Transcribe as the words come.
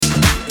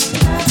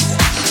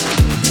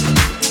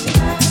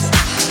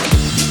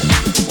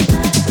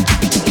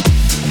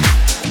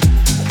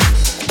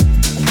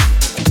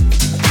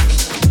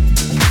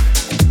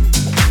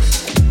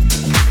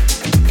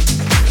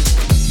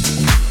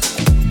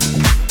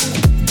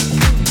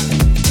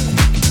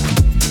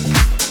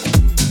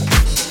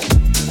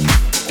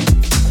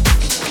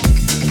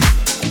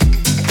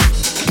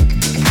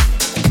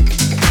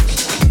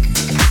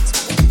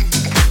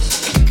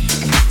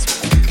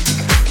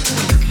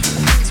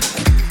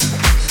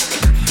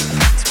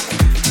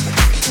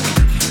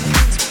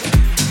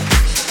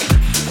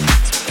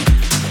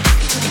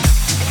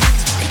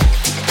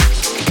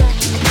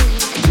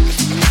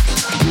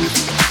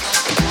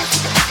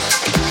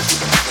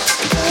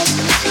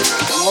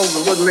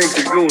makes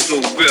it go so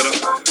better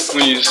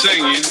when you're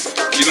singing.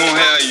 You don't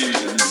have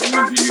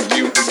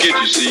you forget,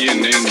 you see,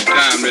 in the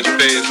time that's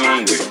passed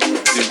on with.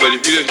 But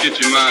if you just get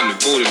your mind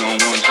devoted on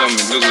one something,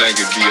 it look like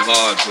it'd be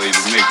hard for you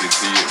to make it.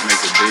 See, it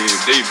make a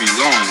day be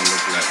long. It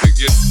look like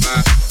you get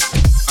my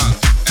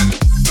and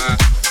my and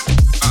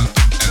my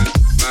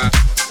and my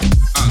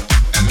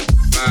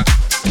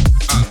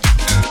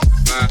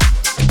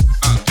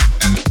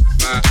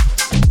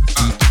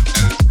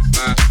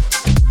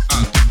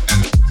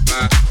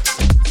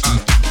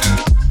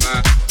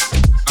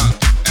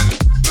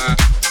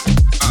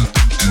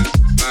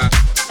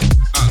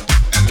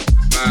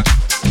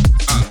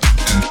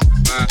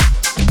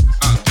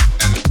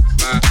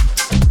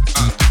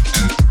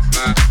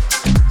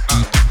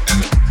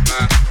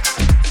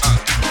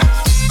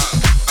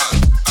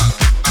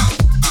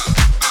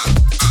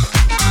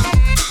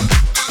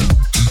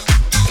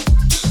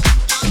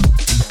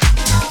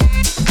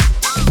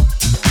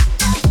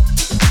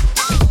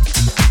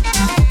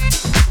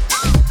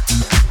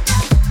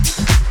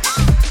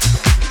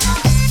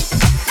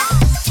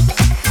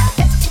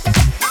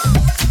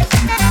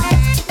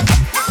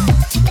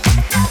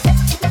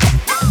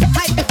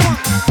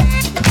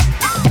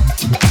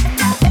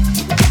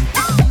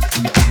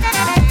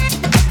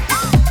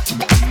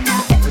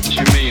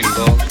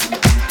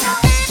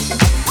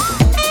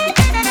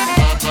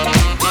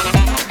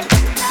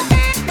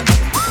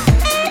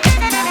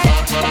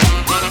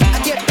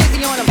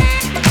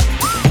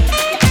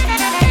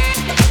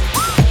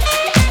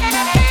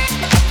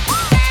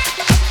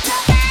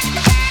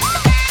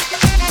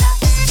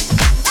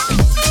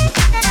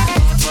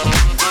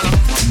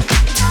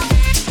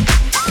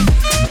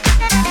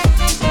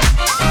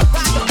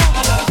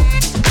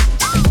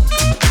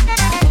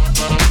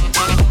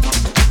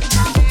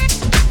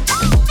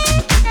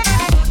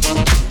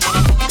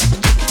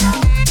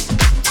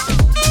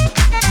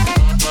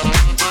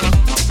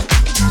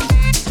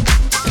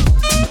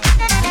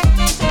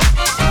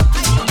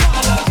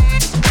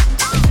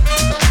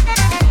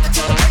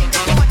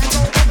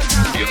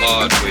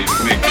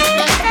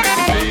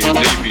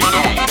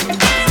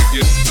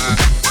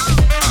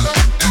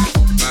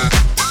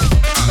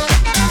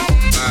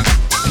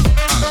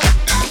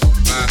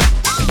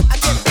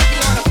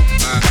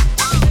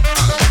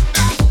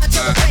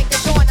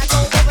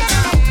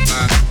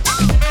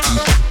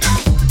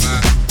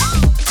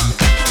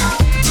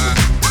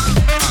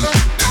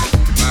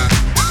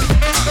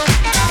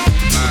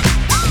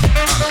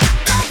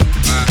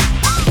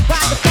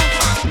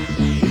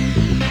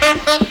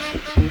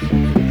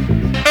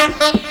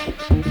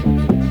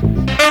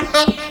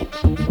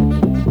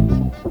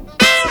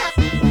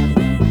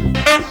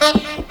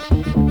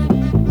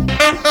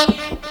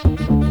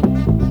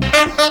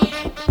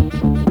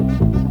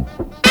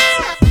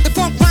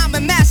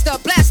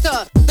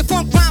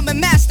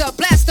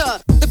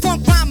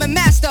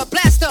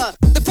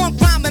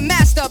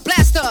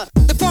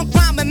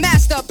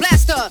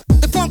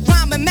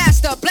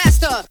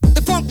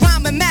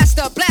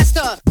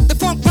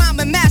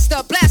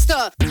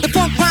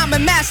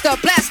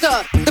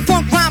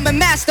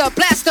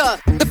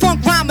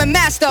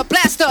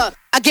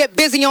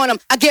on them,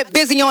 I get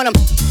busy on them.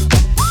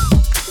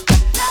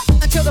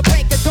 Until the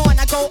break of dawn,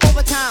 I go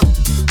overtime.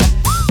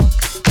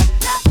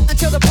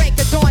 Until the break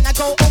of dawn, I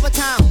go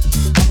overtime.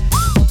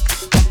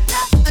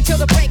 Until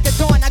the break of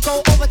dawn, I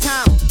go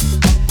overtime.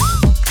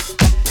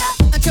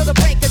 Until the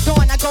break of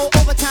dawn, I go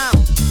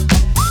overtime.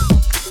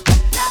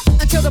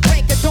 Until the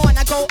break of dawn,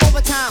 I go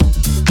overtime.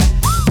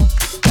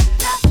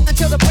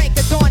 Until the break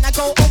of dawn, I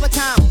go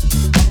overtime.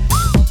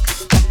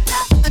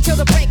 Until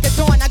the break of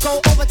dawn, I go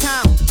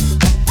overtime.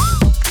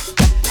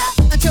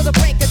 Until the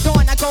break of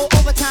dawn, I go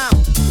overtime.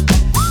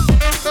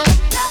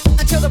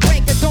 Until the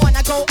break of dawn,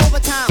 I go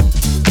overtime.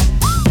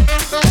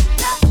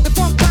 The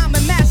funk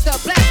rhyming master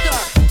blaster.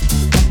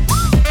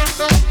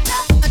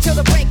 Until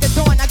the break of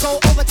dawn, I go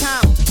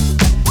overtime.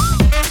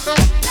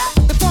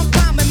 The funk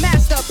rhyming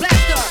master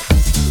blaster.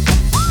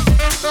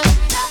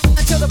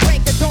 Until the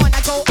break of dawn,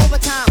 I go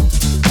overtime.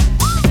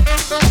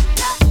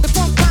 The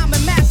funk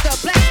rhyming master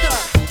blaster.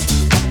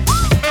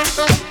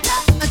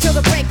 Until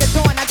the break of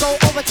dawn, I go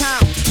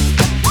overtime.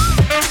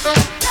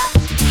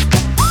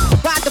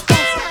 Ride the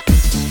funk.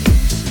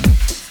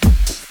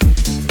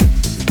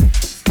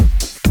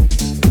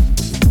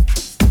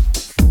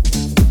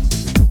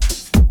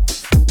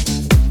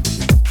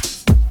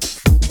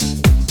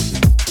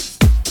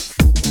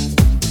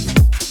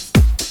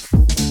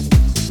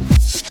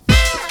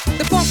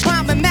 The funk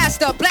rhyming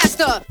master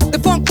blaster. The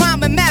funk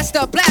rhyming master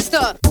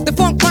blaster. The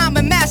funk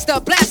rhyming master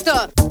blaster.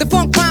 The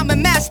funk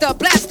rhyming master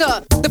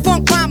blaster. The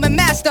funk rhyming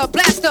master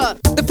blaster.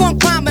 The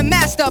funk rhyming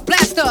master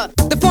blaster.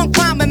 The funk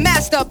rhyming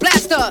master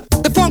blaster.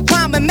 The funk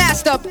rhyming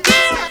master.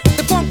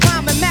 The funk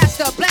rhyming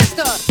master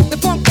blaster. The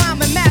funk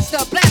rhyming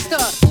master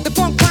blaster. The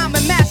funk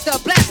rhyming master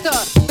blaster.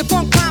 The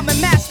funk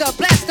rhyming master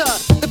blaster.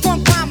 The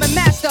funk rhyming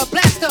master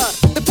blaster.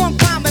 The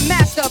funk rhyming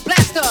master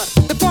blaster.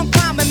 The funk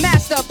rhyming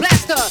master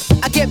blaster.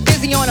 I get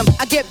busy on them.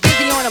 I get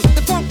busy on them.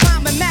 The funk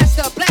rhyming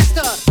master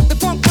blaster. The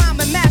funk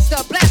rhyming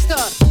master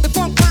blaster. The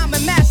funk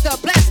rhyming master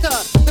blaster.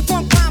 The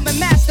funk rhyming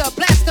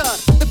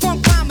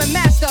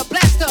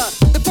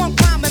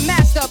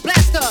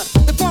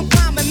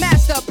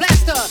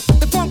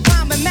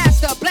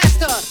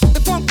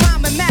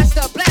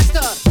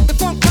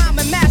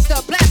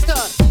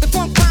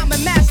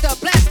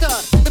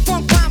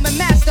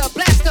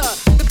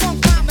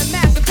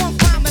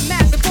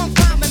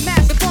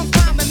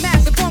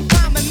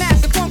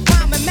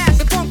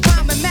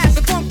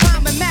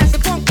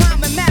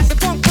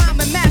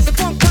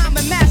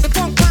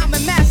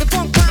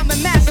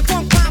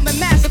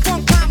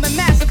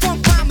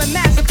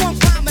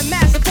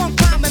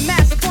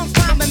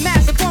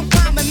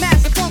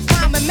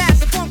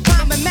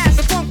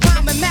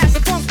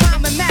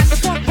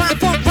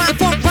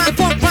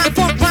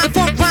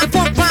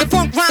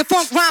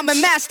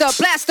rhyming master,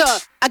 blaster.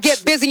 I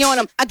get busy on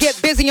them, I get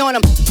busy on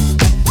them.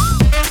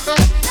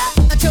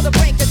 Until the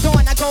break of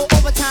dawn, I go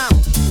overtime.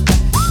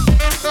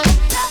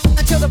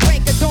 Until the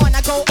break of dawn,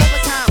 I go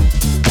overtime.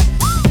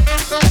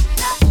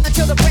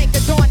 Until the break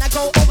of dawn, I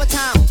go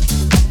overtime.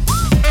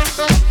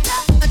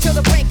 Until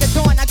the break of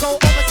dawn, I go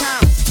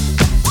overtime.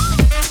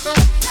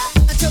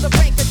 Until the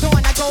break of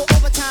dawn, I go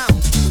overtime.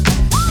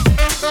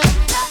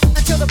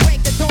 Until the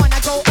break of dawn, I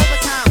go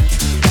overtime.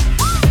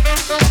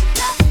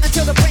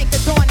 Until the break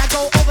of dawn, I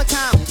go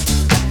overtime.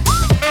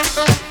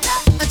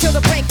 Until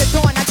the break of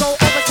dawn, I go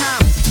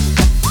overtime.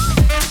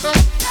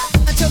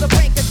 Until the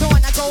break of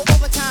dawn, I go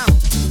overtime.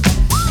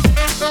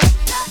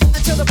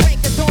 Until the break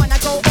of dawn, I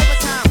go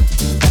overtime.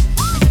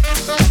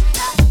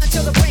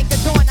 Until the break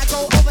of dawn.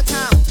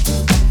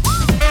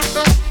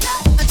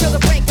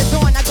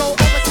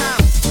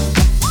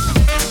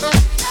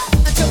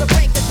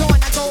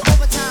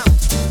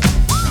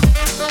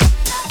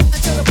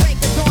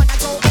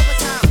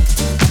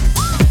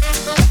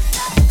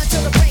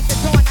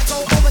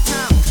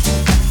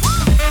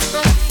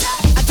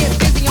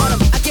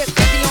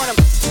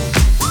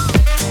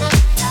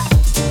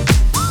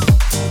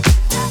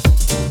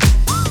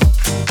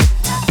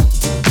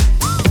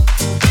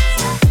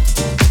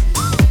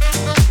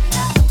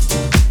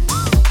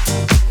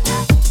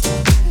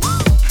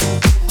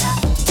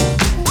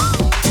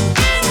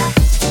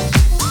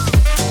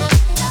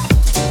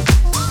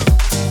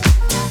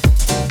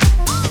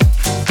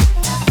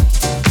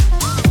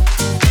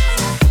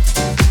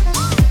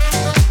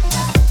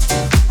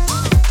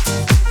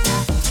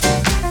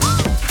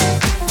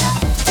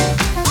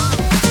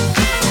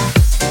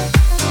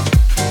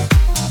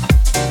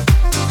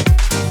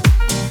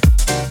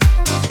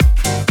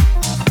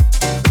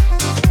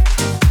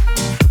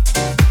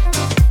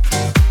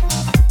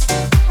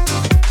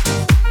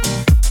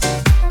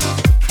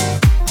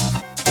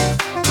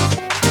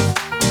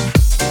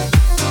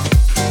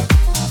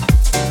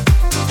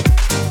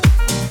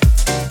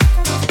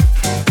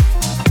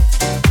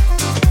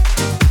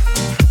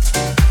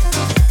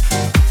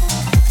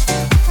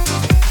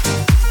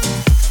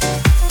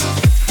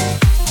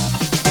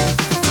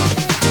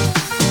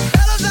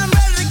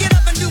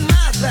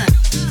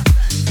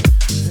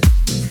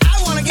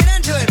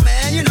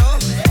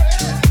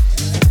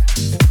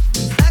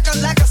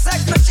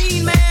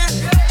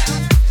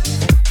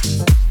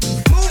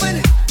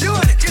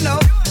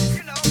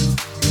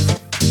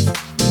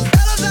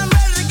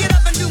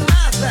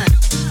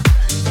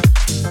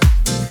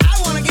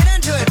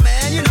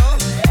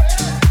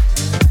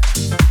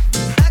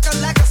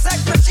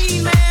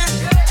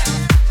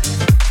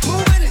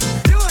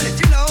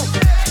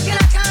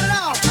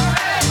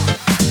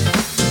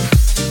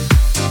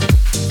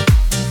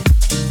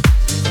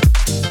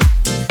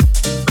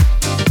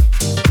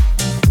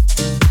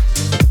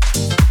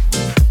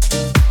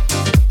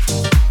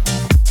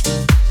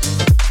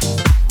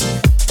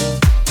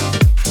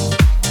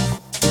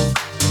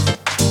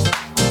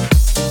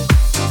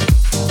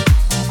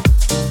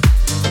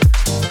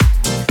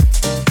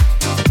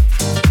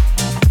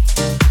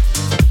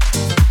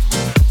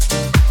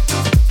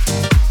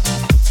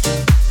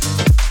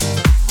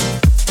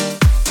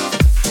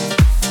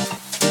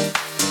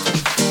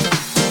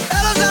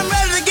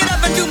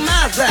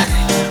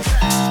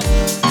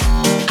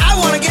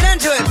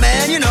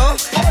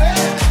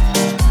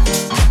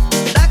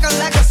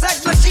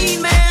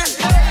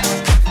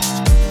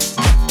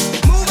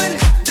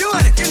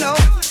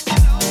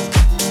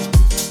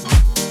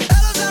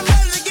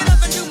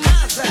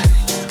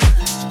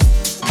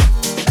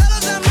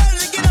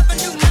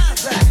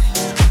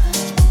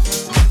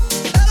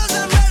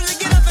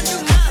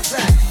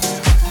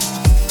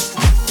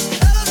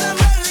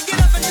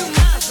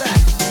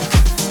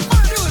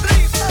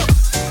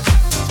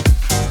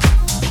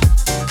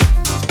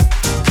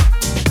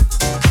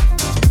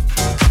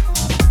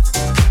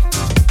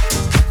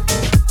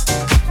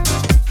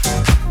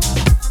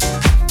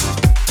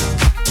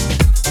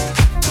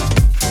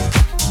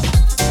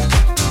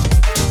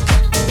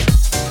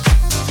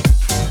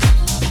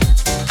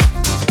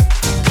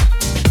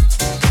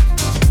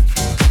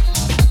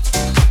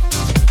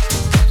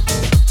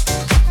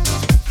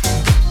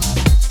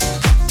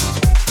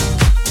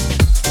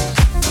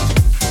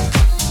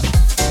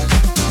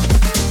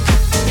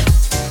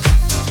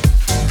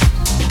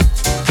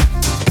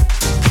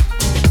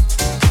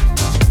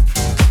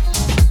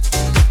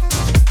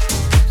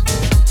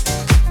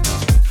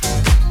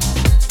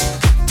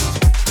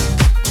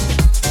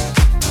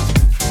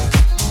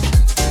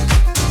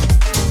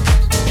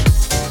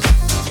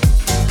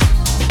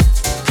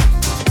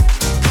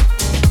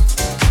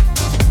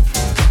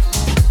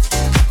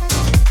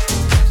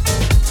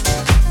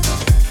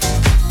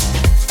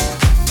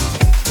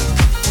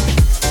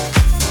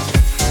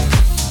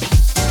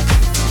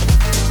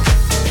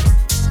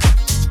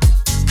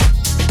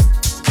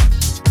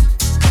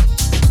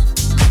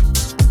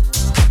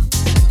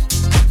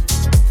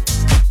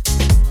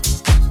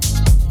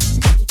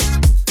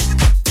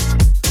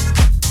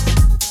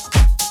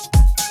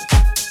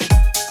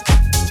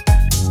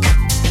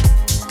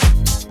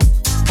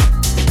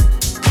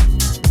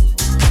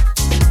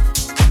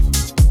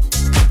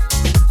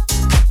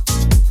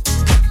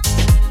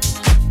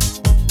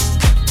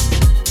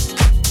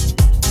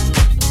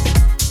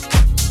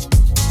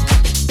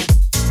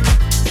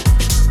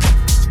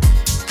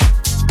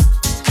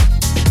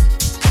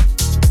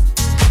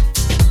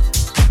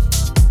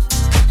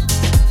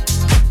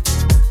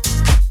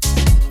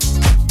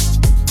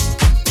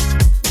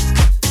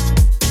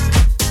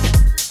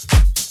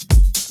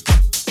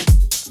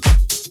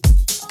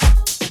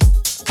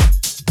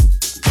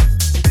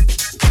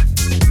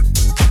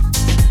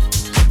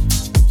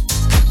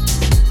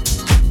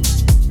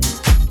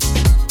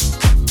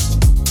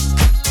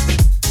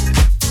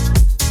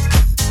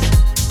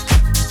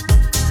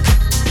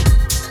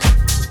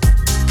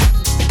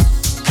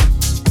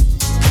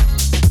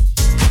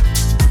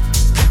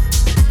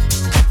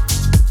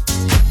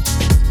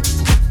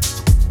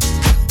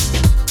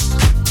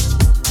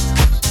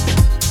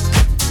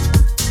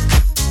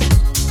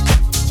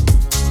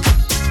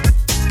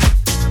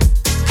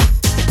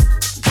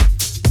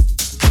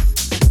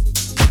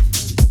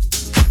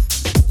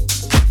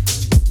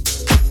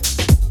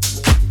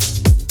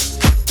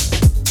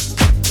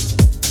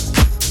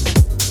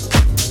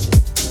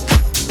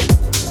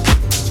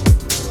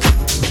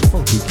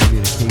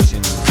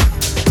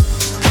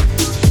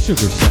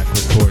 Sugar Shack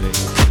recording.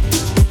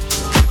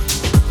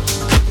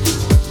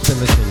 Been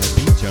listening to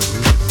Beat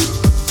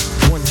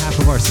Junkies. One half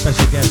of our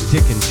special guest,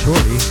 Dick and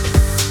Shorty.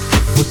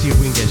 We'll see if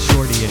we can get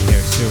Shorty in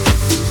here soon.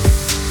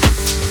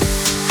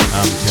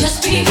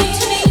 Just be good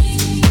to me.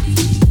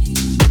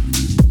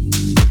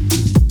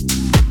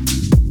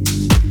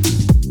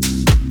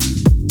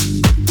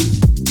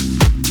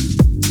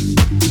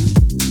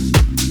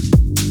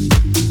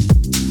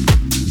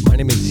 My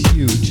name is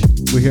Huge.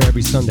 We're here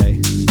every Sunday.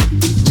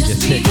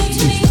 3 to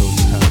 6 East Coast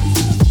time.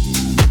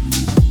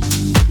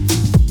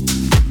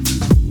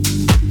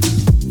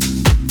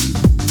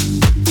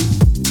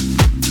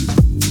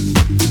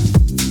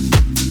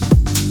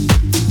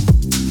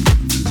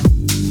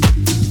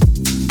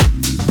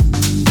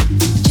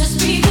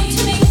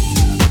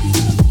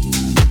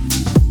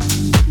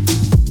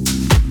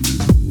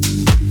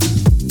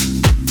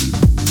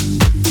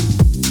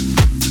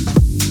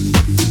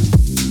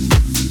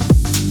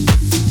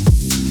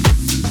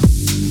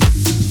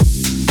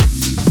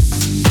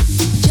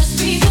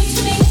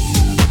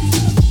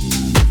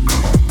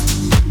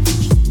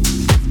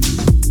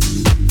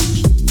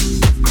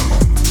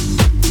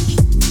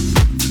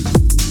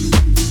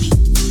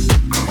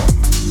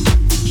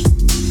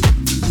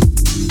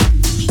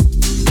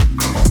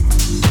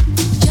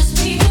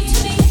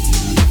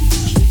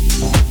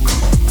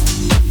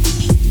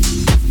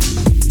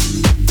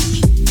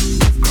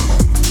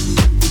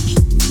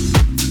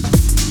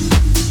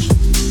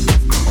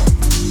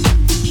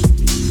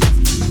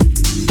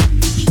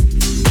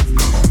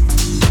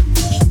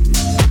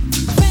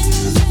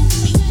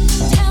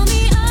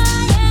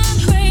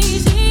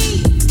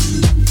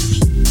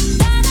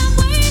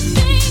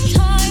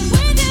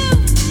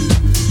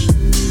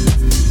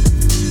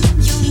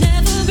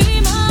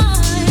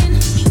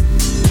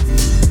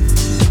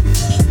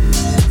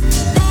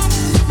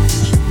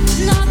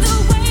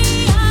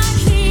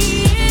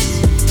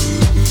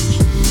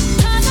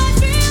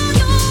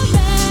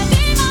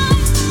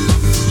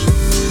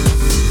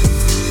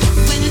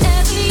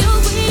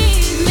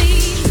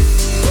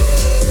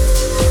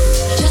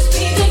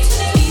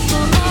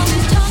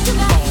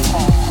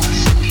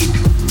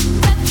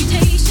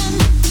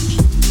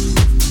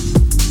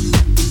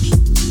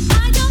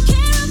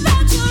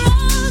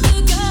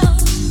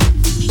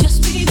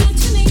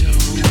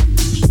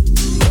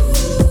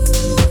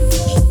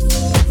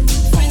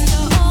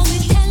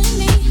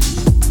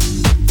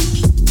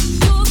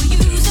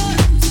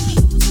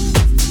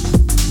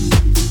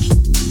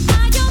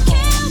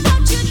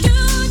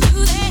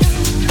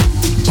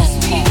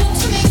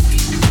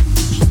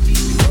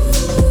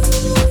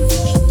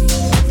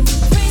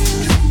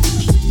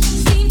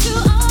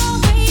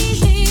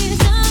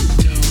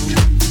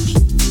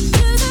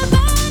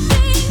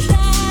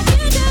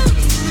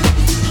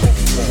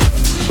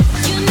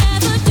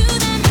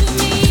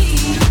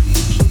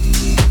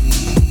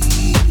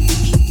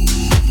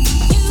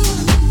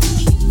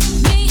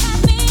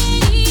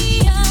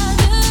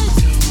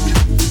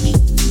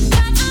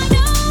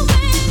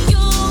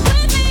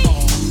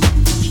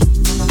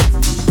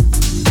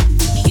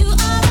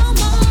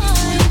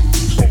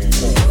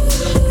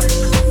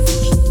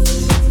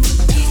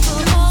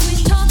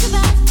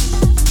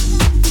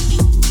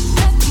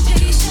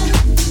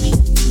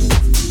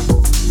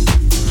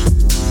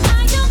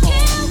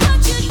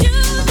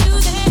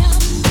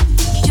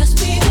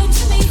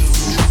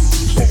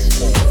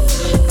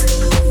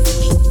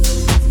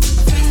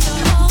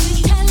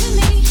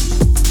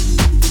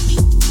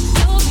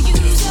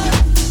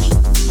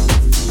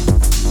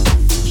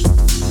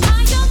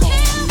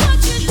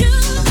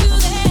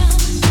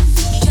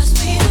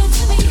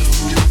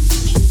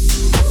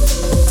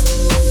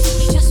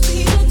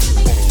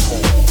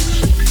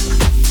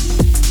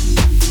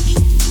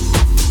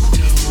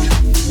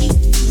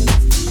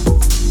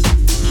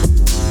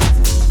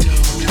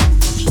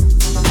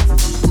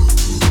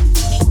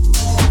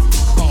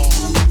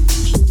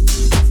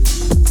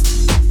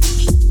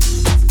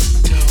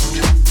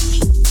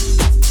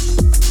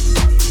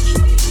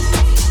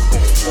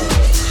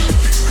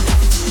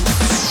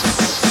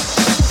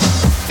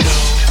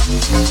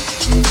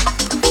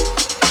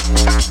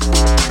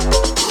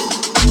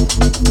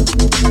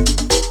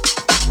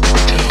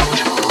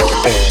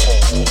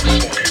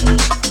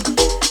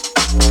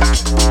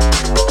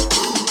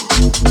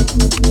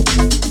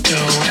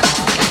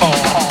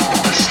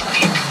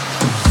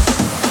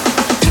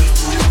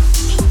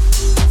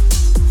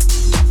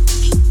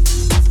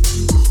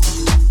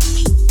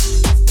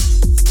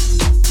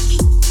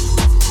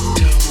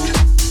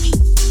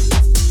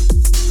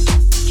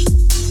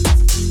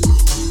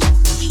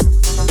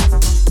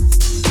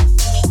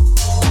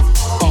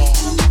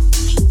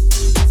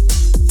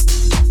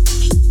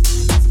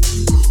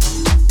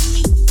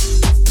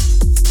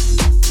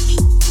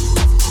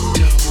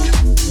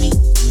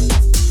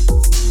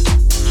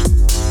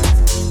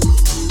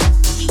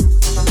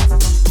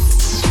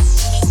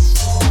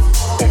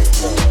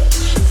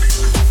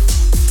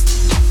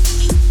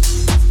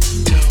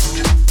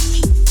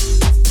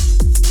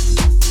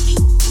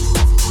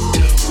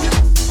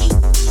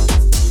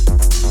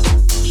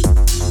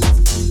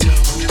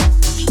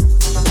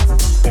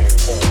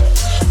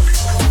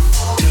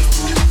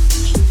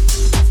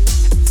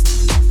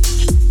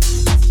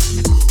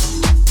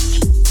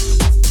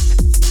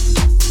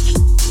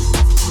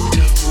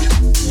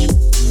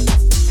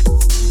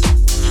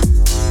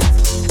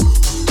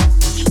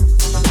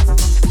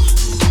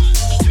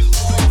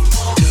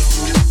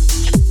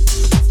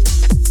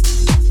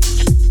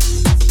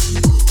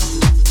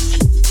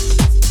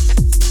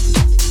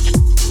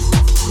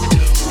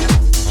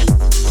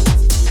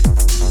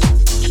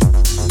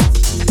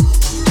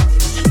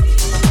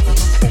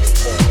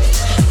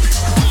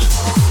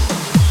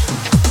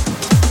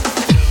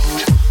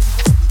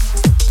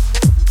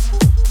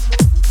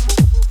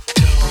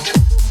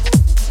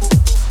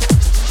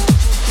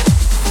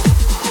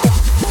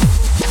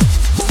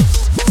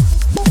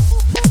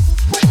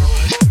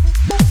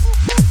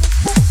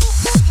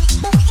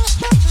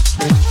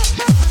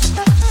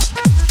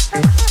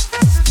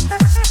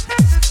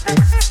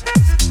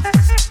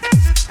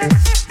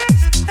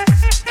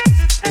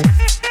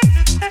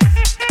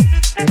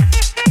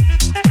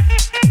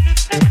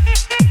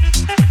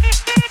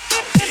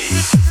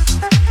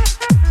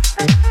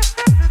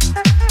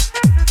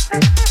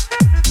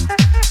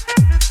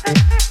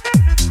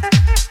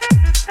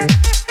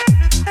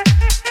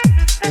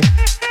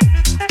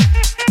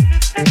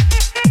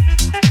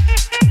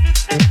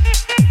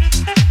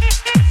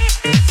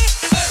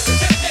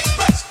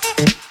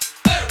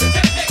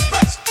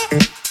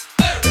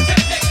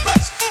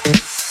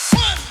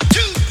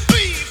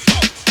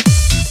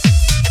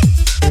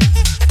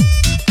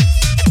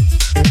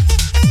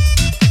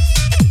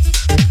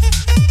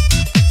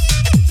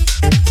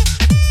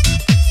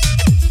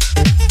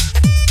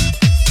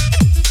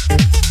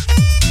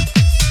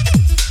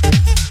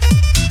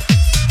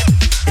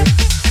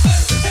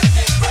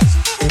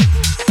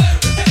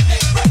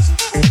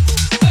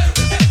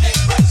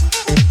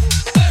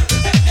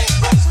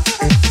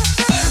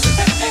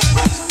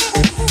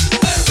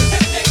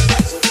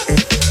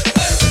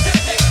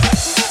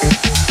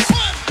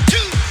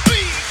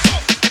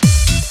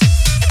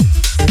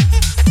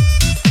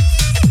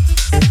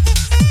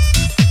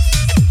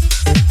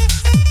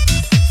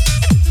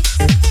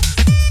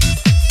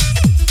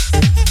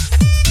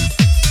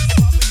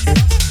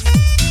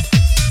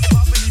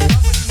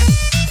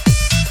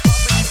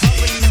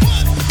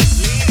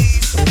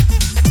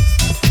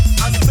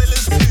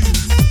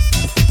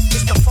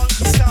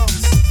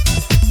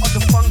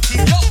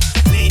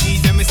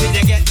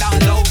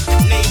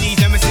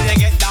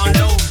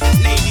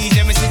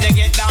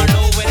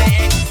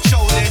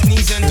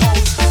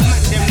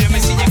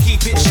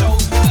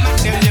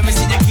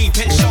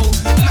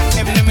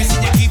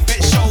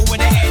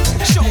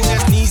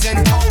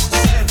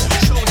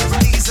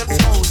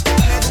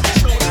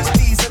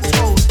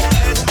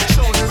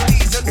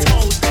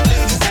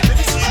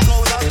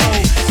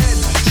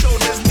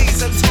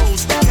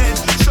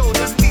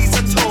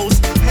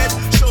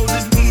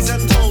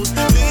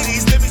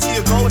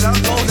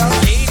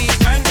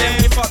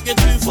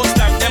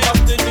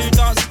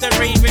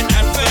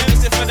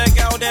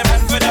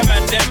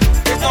 them.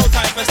 There's no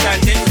time for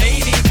standing.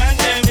 Ladies and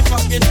them, if I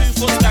get 2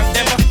 foot stand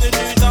them off the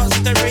new dance,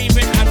 the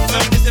raving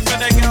anthem. This is for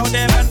the girl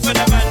them and for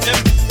the man them.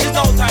 There's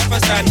no time for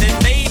standing.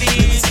 Ladies,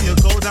 let me see you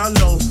go down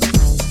low.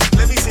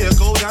 Let me see you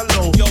go down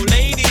low. Yo,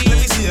 ladies, let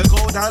me see you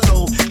go down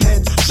low.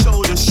 Head,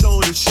 shoulders,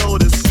 shoulders,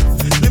 shoulders.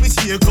 Let me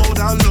see you go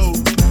down low.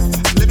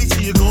 Let me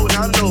see you go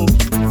down low.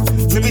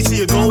 Let me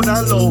see you go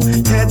down low.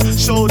 Head,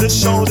 shoulders,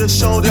 shoulders,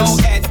 shoulders. Yo,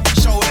 head,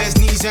 shoulders,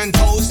 knees and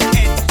toes.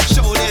 Head,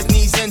 shoulders,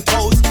 knees and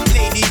toes.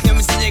 Ladies, let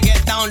me see you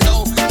get down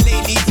low.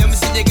 Ladies, let me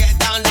see you get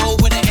down low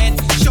with the head,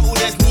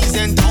 shoulders, knees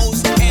and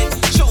toes. Head,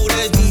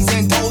 shoulders, knees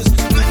and toes.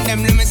 Man,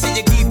 them let me see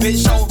you keep it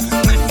show.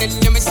 Man, them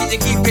let me see you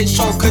keep it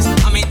show. Cause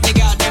I mean, they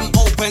got them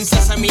open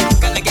sesame.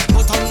 Gotta get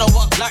put on the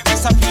work like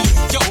recipe.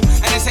 Yo,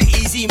 and it's an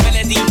easy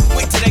melody.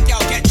 Wait till the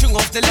girl get chung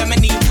off the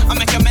lemony. I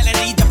make a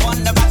melody, the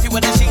on the battery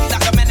with a shake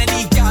like a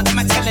melody. God, am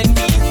I telling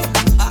me?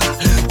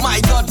 My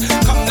God,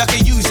 come like a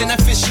using a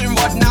fishing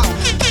rod now.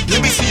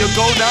 Let me see you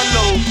go down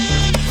low.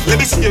 Let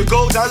me see you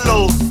go down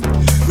low.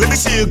 Let me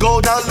see you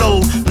go down low.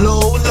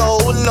 Low, low,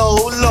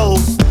 low, low.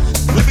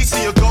 Let me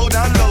see you go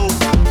down low.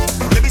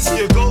 Let me see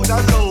you go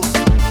down low.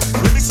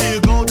 Let me see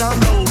you go down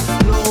low.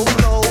 Low,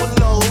 low,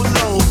 low,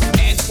 low.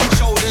 Head,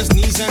 shoulders,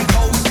 knees and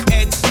toes.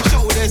 Head,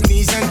 shoulders,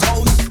 knees and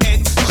toes.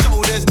 Head,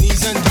 shoulders,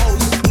 knees and toes.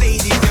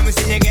 Ladies, let me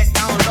see you get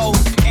down low.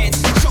 Head,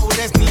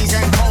 shoulders, knees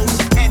and toes.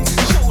 Head,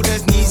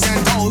 shoulders, knees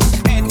and toes.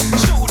 Head,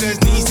 shoulders,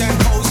 knees and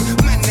toes.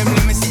 Man, them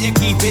let me see you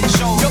keep it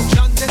show. Yo,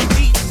 London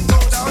beat, go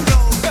down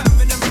low.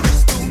 Birmingham,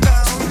 Bristol,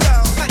 down,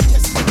 down.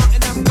 Manchester,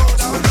 Nottingham, go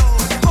down low.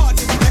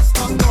 Cardiff,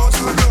 Leicester, go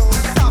down low.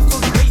 South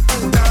Coast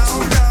people, down,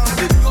 down.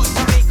 New York,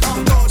 Jamaica.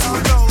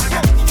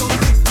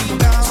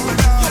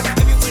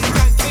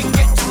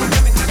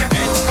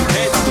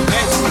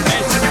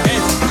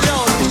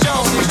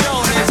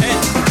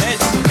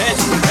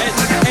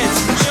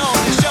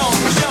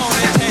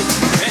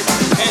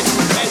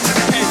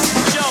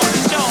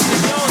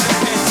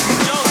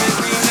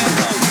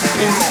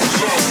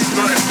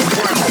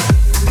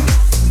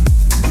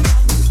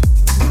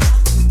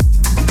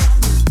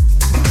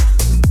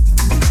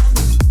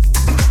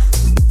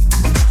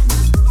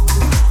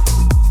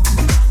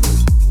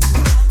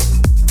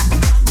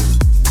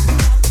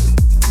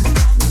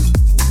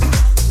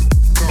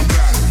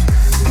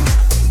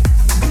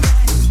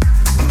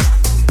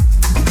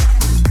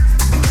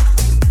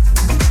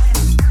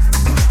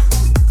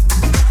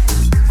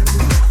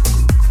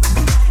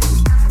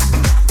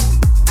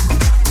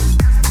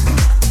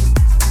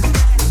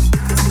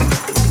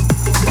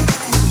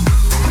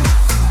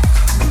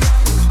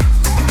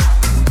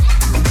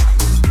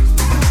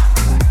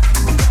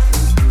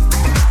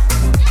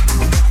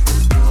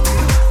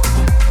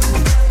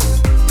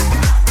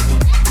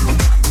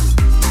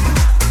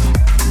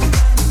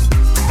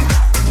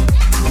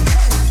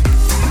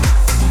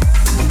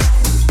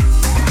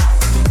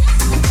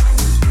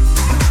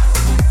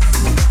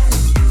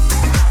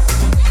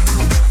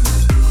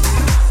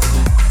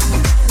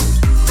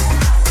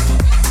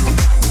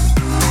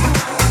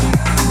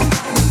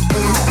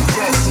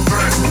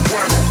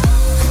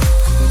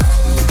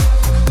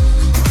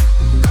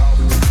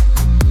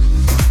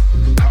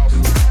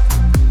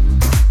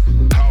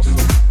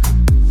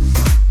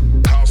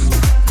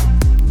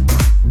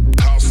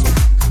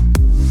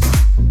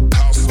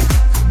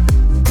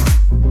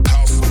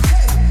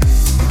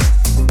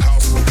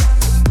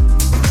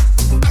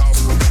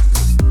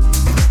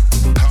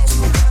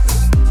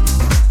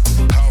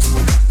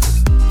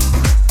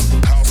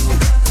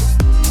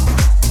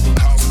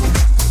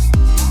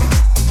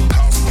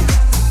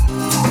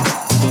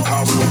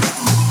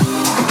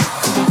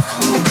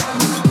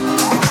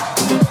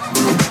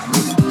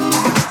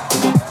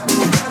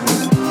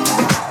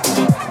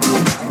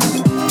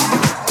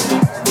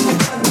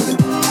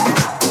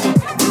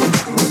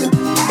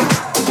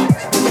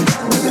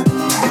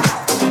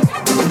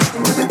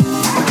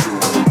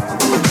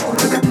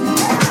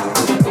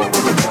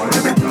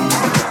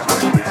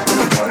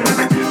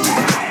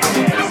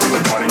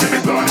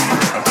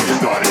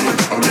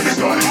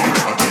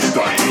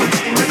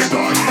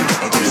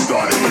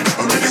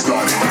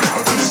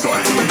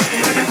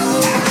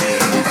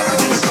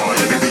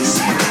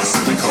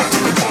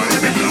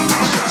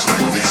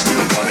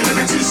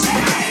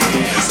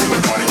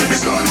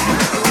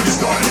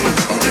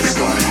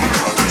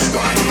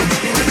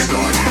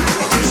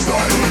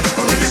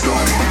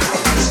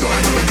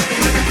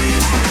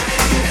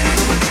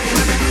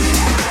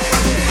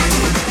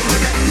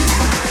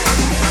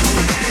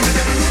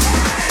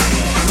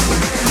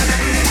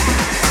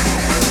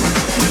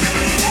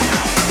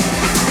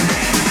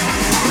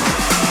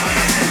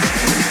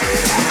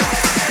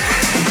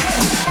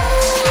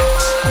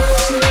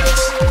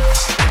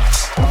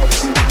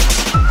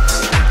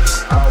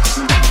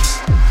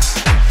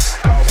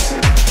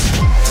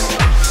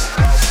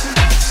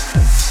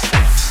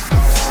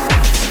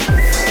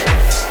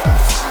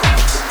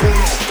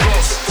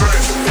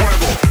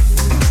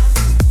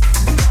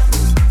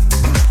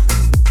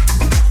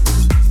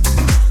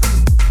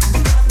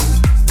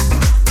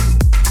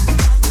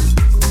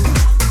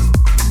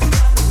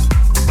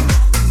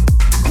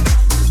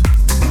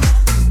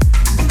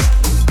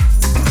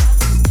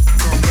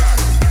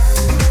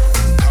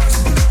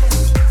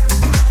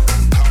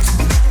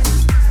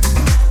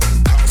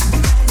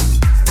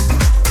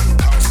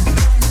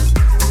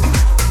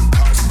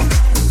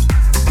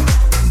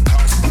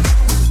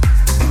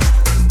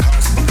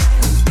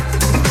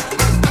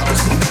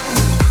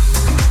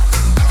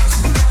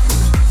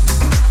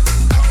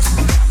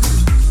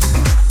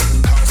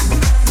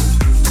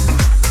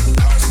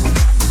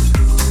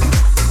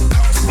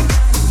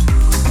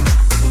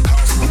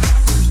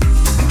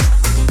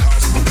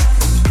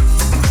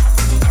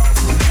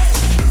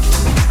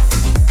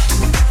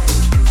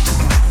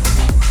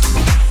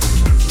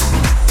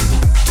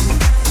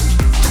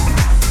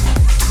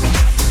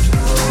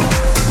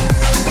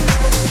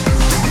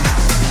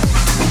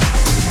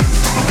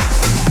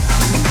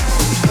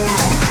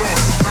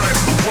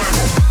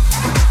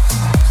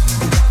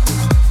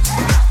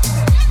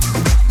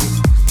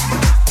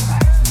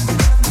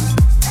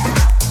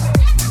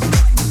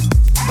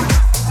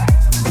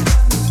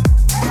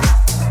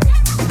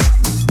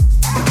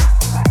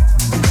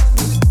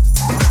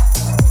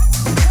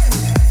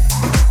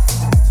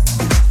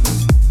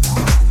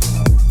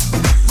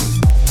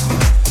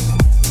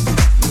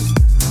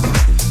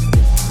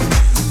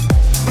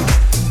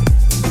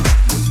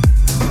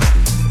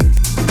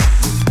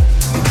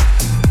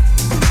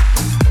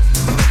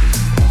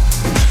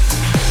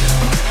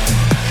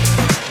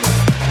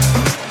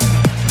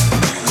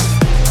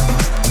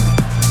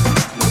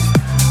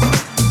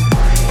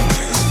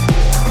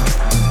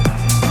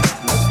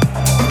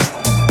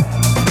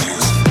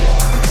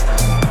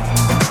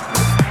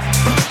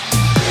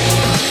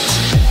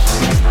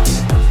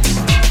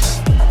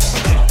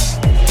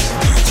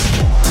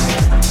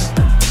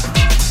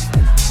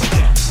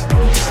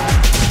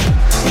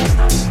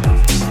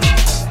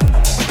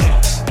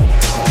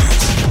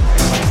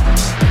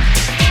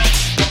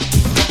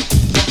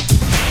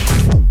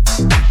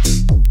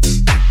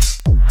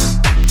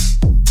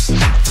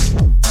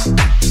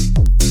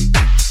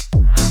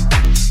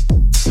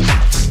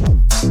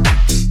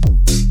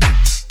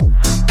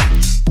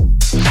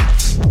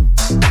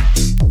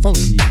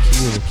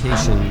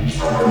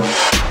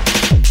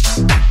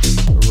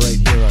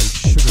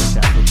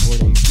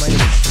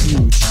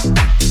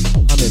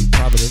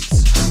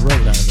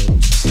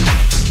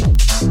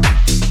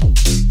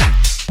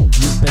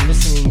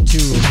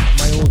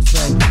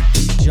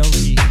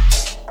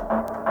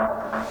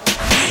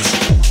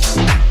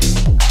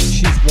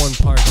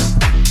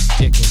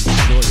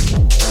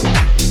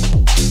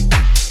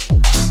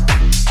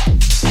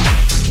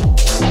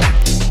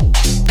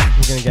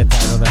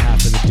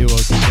 duo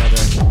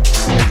together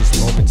here just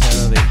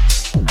momentarily.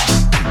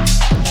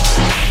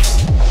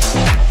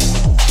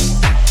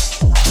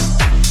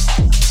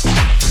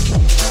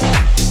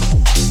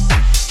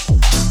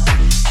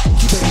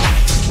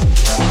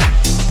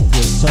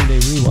 Your Sunday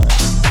Rewind.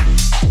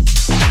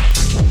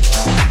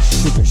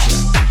 Sugar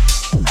Shack.